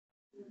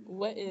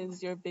What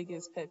is your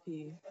biggest pet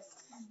peeve?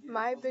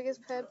 My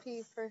biggest pet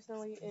peeve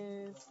personally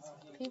is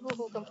people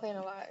who complain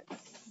a lot.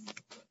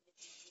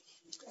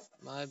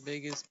 My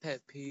biggest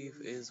pet peeve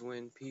is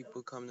when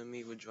people come to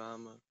me with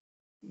drama.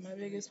 My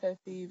biggest pet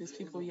peeve is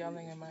people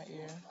yelling in my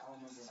ear.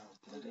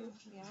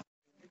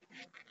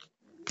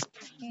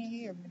 Can't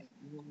hear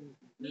me.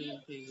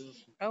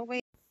 Oh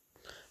wait.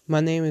 My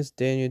name is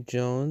Daniel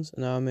Jones,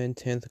 and I'm in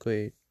 10th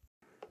grade.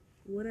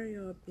 What are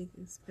your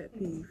biggest pet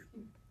peeve?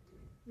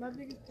 My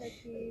biggest pet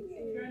peeve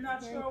is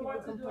hearing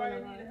people complain a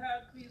lot.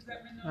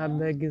 My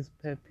biggest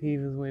pet peeve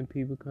is when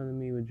people come to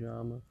me with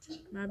drama.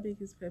 My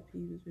biggest pet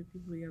peeve is when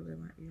people yell in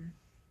my ear.